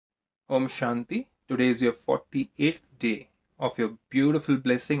Om Shanti. Today is your 48th day of your beautiful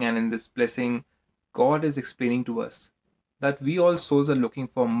blessing, and in this blessing, God is explaining to us that we all souls are looking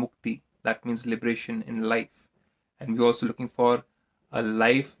for mukti, that means liberation in life, and we're also looking for a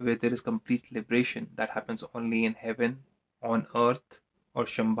life where there is complete liberation that happens only in heaven, on earth, or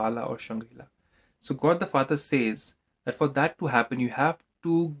Shambhala or Shangri-La. So, God the Father says that for that to happen, you have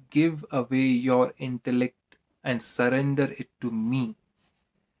to give away your intellect and surrender it to me.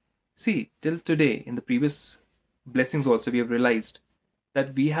 See, till today, in the previous blessings also, we have realized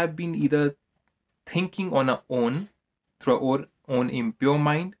that we have been either thinking on our own, through our own impure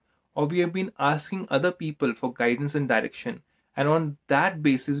mind, or we have been asking other people for guidance and direction. And on that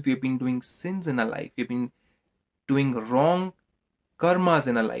basis, we have been doing sins in our life. We have been doing wrong karmas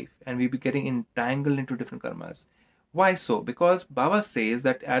in our life, and we'll be getting entangled into different karmas. Why so? Because Baba says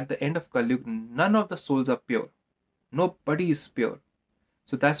that at the end of Kali Yuga, none of the souls are pure. Nobody is pure.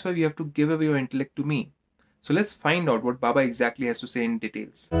 So that's why we have to give away your intellect to me. So let's find out what Baba exactly has to say in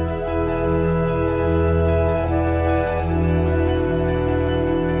details.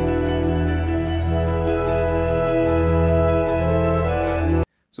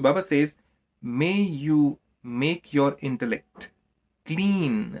 So Baba says, may you make your intellect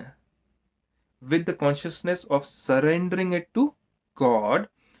clean with the consciousness of surrendering it to God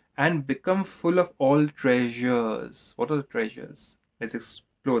and become full of all treasures. What are the treasures? Let's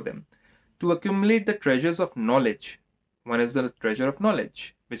explore them. To accumulate the treasures of knowledge. One is the treasure of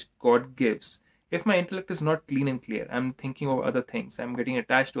knowledge, which God gives. If my intellect is not clean and clear, I'm thinking of other things. I'm getting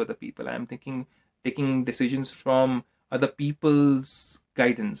attached to other people. I'm taking decisions from other people's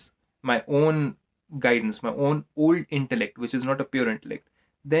guidance, my own guidance, my own old intellect, which is not a pure intellect.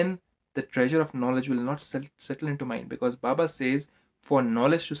 Then the treasure of knowledge will not settle into mind, because Baba says for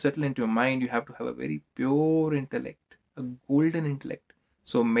knowledge to settle into your mind, you have to have a very pure intellect, a golden intellect.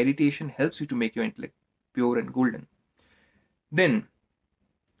 So meditation helps you to make your intellect pure and golden. Then,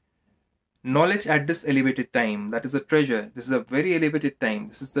 knowledge at this elevated time, that is a treasure. This is a very elevated time.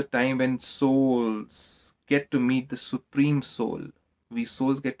 This is the time when souls get to meet the Supreme Soul. We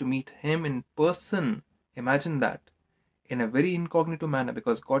souls get to meet Him in person. Imagine that. In a very incognito manner,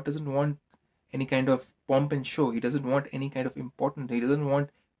 because God doesn't want any kind of pomp and show. He doesn't want any kind of importance. He doesn't want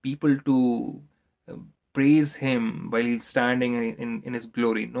people to praise Him while He's standing in His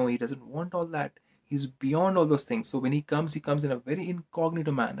glory. No, He doesn't want all that. He's beyond all those things. So when He comes in a very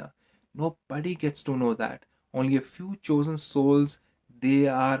incognito manner. Nobody gets to know that. Only a few chosen souls, they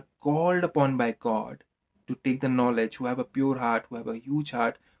are called upon by God to take the knowledge, who have a pure heart, who have a huge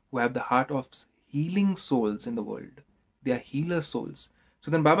heart, who have the heart of healing souls in the world. They are healer souls.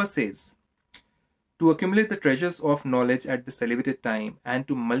 So then Baba says, to accumulate the treasures of knowledge at this elevated time and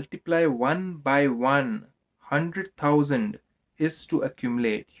to multiply one by 100,000 is to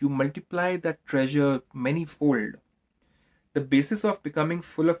accumulate. You multiply that treasure many-fold. The basis of becoming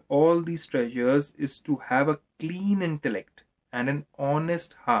full of all these treasures is to have a clean intellect and an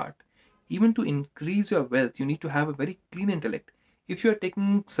honest heart. Even to increase your wealth, you need to have a very clean intellect. If you are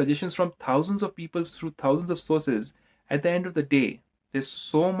taking suggestions from thousands of people through thousands of sources, at the end of the day, there's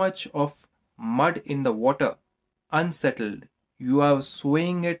so much of mud in the water, unsettled. You are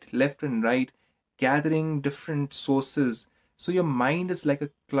swaying it left and right, gathering different sources. So your mind is like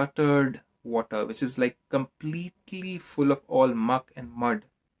a cluttered water, which is like completely full of all muck and mud,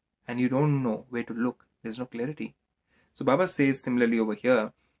 and you don't know where to look. There's no clarity. So Baba says similarly over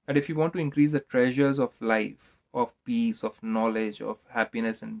here that if you want to increase the treasures of life, of peace, of knowledge, of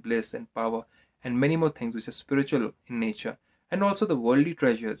happiness and bliss and power, and many more things which are spiritual in nature, and also the worldly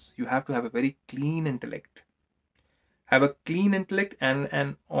treasures, you have to have a very clean intellect. Have a clean intellect and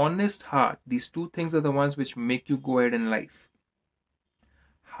an honest heart. These two things are the ones which make you go ahead in life.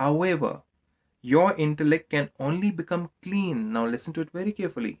 However, your intellect can only become clean. Now listen to it very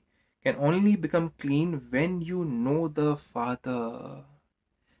carefully. Can only become clean when you know the Father.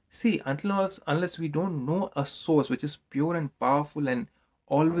 See, unless we don't know a source which is pure and powerful and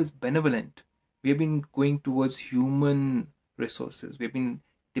always benevolent, we have been going towards human resources. We have been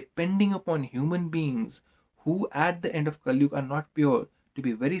depending upon human beings who at the end of Kali Yuga are not pure. To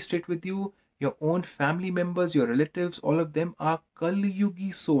be very straight with you, your own family members, your relatives, all of them are Kali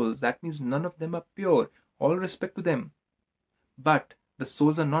Yugi souls. That means none of them are pure. All respect to them. But the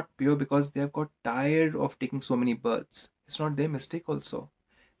souls are not pure because they have got tired of taking so many births. It's not their mistake also.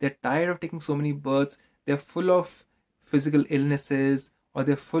 They're tired of taking so many births. They're full of physical illnesses, or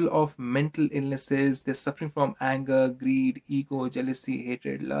they're full of mental illnesses. They're suffering from anger, greed, ego, jealousy,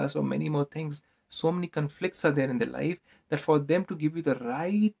 hatred, lust, or many more things. So many conflicts are there in their life that for them to give you the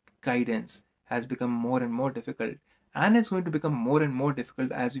right guidance has become more and more difficult. And it's going to become more and more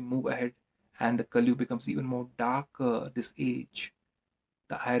difficult as we move ahead, and the Kali becomes even more darker, this age,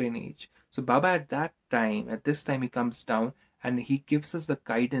 the Iron Age. So Baba at this time, he comes down and he gives us the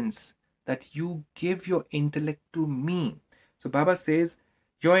guidance that you give your intellect to me. So Baba says,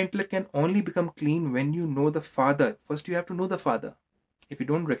 your intellect can only become clean when you know the Father. First, you have to know the Father. If you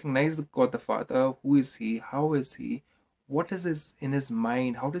don't recognize God the Father, who is He? How is He? What is in His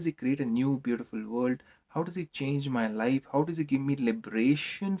mind? How does He create a new, beautiful world? How does He change my life? How does He give me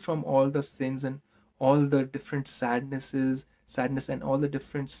liberation from all the sins and all the different sadness and all the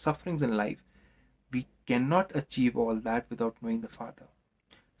different sufferings in life? We cannot achieve all that without knowing the Father.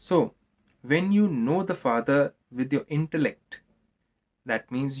 So, when you know the Father with your intellect,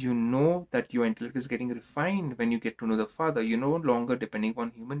 that means you know that your intellect is getting refined when you get to know the Father. You're no longer depending on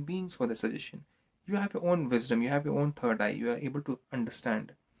human beings for the suggestion. You have your own wisdom, you have your own third eye, you are able to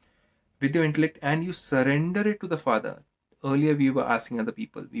understand with your intellect and you surrender it to the Father. Earlier, we were asking other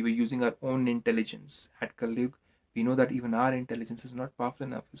people, we were using our own intelligence. At Kali, we know that even our intelligence is not powerful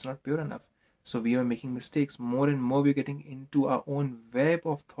enough, it's not pure enough. So we are making mistakes. More and more, we're getting into our own web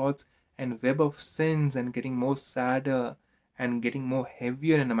of thoughts and web of sins and getting more sadder and getting more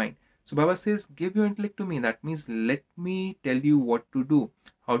heavier in the mind. So Baba says, give your intellect to me. That means let me tell you what to do.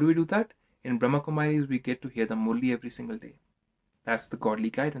 How do we do that? In Brahmakumaris, we get to hear the Murli every single day. That's the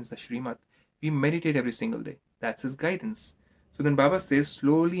godly guidance, the Srimad. We meditate every single day. That's his guidance. So then Baba says,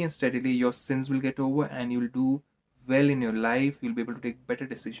 slowly and steadily, your sins will get over and you'll do well in your life. You'll be able to take better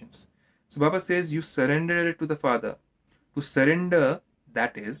decisions. So Baba says, you surrender it to the Father. To surrender,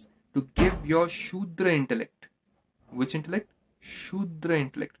 that is, to give your Shudra intellect. Which intellect? Shudra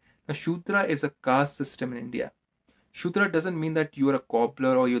intellect. Now, Shudra is a caste system in India. Shudra doesn't mean that you are a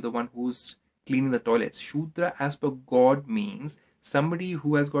cobbler or you're the one who's cleaning the toilets. Shudra, as per God, means somebody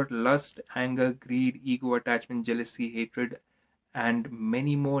who has got lust, anger, greed, ego, attachment, jealousy, hatred, and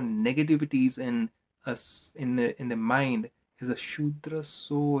many more negativities in us in the mind is a Shudra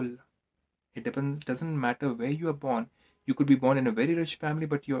soul. It doesn't matter where you are born. You could be born in a very rich family,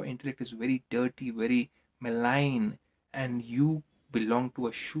 but your intellect is very dirty, very malign, and you belong to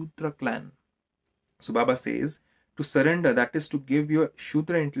a Shudra clan. So Baba says, to surrender, that is to give your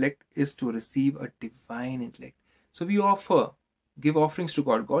Shudra intellect, is to receive a divine intellect. So we give offerings to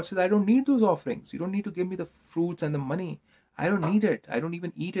God. God says, I don't need those offerings. You don't need to give me the fruits and the money. I don't need it. I don't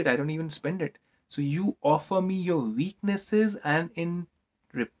even eat it. I don't even spend it. So you offer me your weaknesses, and in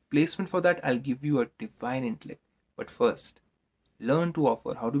replacement for that, I'll give you a divine intellect. But first, learn to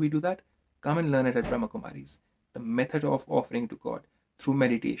offer. How do we do that? Come and learn it at Brahmakumaris. The method of offering to God through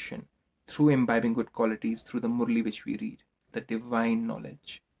meditation, through imbibing good qualities, through the Murli which we read, the divine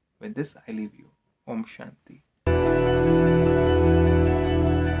knowledge. With this, I leave you. Om Shanti.